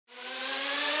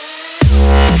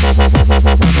Siren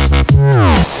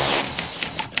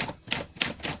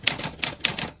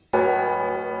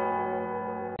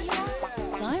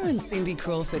Cindy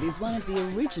Crawford is one of the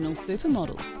original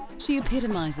supermodels. She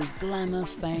epitomises glamour,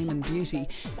 fame and beauty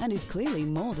and is clearly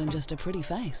more than just a pretty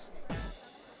face.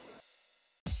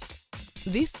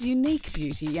 This unique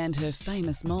beauty and her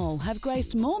famous mole have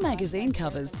graced more magazine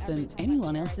covers than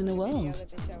anyone else in the world.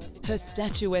 Her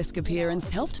statuesque appearance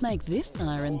helped make this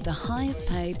siren the highest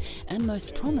paid and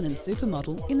most prominent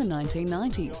supermodel in the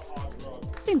 1990s.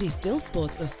 Cindy still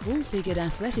sports a full-figured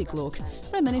athletic look,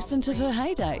 reminiscent of her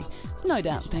heyday, no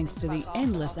doubt thanks to the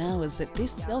endless hours that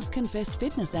this self-confessed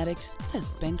fitness addict has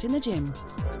spent in the gym.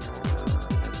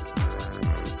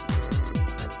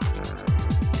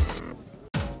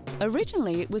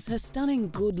 Originally, it was her stunning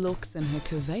good looks and her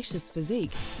curvaceous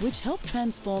physique which helped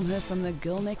transform her from the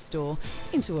girl next door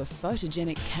into a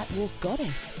photogenic catwalk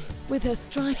goddess. With her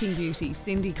striking beauty,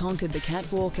 Cindy conquered the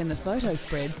catwalk and the photo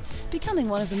spreads, becoming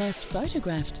one of the most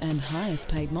photographed and highest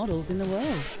paid models in the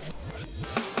world.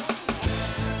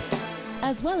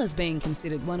 As well as being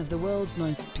considered one of the world's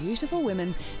most beautiful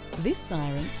women, this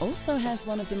siren also has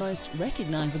one of the most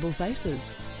recognisable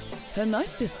faces. Her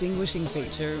most distinguishing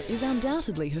feature is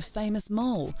undoubtedly her famous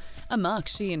mole, a mark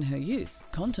she in her youth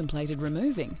contemplated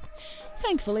removing.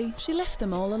 Thankfully, she left the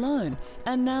mole alone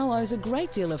and now owes a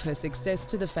great deal of her success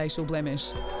to the facial blemish.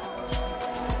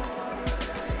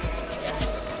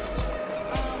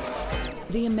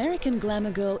 The American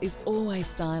glamour girl is always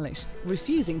stylish,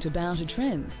 refusing to bow to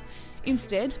trends.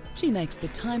 Instead, she makes the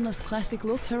timeless classic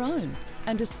look her own,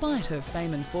 and despite her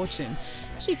fame and fortune,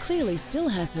 she clearly still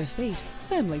has her feet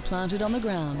firmly planted on the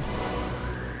ground.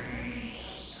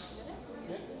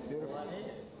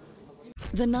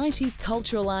 The 90s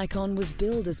cultural icon was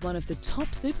billed as one of the top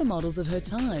supermodels of her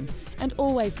time and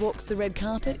always walks the red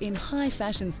carpet in high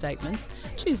fashion statements,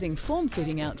 choosing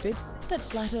form-fitting outfits that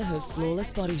flatter her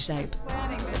flawless body shape.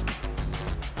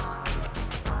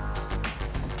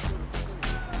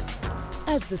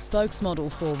 As the spokesmodel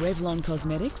for Revlon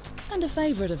Cosmetics and a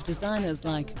favourite of designers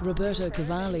like Roberto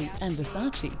Cavalli and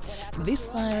Versace, this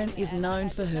siren is known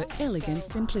for her elegant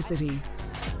simplicity.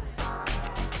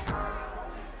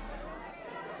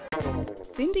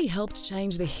 Cindy helped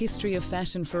change the history of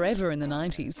fashion forever in the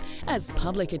 90s as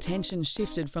public attention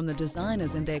shifted from the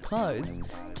designers and their clothes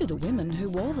to the women who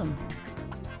wore them.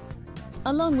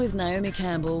 Along with Naomi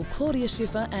Campbell, Claudia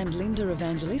Schiffer and Linda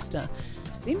Evangelista,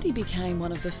 Cindy became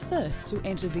one of the first to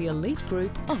enter the elite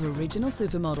group of original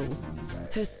supermodels.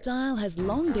 Her style has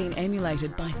long been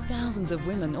emulated by thousands of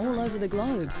women all over the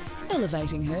globe,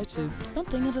 elevating her to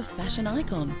something of a fashion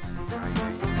icon.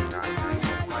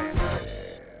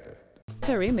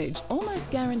 Her image almost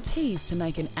guarantees to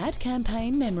make an ad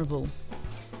campaign memorable.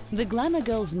 The glamour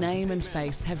girl's name and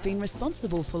face have been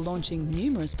responsible for launching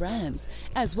numerous brands,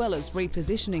 as well as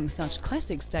repositioning such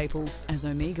classic staples as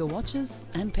Omega watches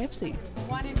and Pepsi.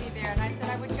 Wanted me there, and I said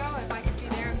I would go if I could be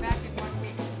there and back in 1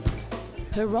 week.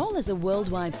 Her role as a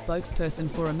worldwide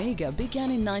spokesperson for Omega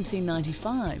began in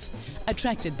 1995.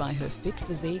 Attracted by her fit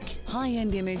physique,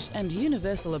 high-end image and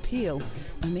universal appeal,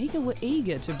 Omega were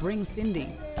eager to bring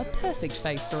Cindy, a perfect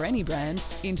face for any brand,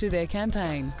 into their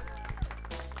campaign.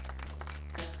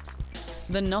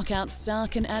 The knockout star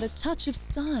can add a touch of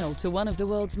style to one of the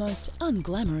world's most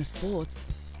unglamorous sports.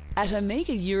 At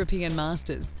Omega European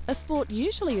Masters, a sport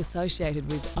usually associated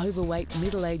with overweight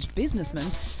middle-aged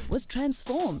businessmen, was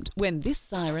transformed when this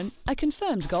siren, a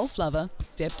confirmed golf lover,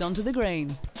 stepped onto the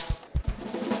green.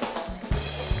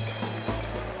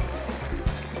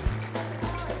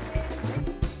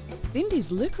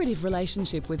 Cindy's lucrative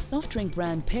relationship with soft drink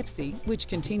brand Pepsi, which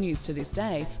continues to this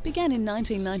day, began in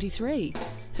 1993.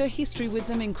 Her history with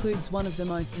them includes one of the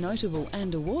most notable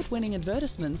and award-winning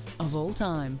advertisements of all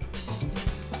time.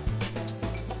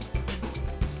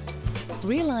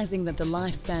 Realising that the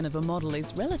lifespan of a model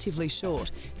is relatively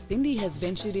short, Cindy has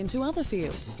ventured into other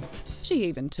fields. She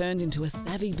even turned into a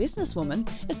savvy businesswoman,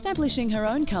 establishing her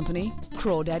own company,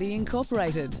 Crawdaddy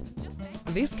Incorporated.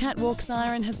 This catwalk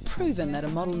siren has proven that a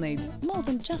model needs more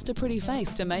than just a pretty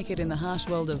face to make it in the harsh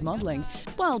world of modelling.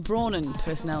 While brawn and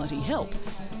personality help,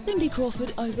 Cindy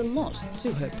Crawford owes a lot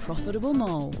to her profitable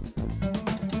mole.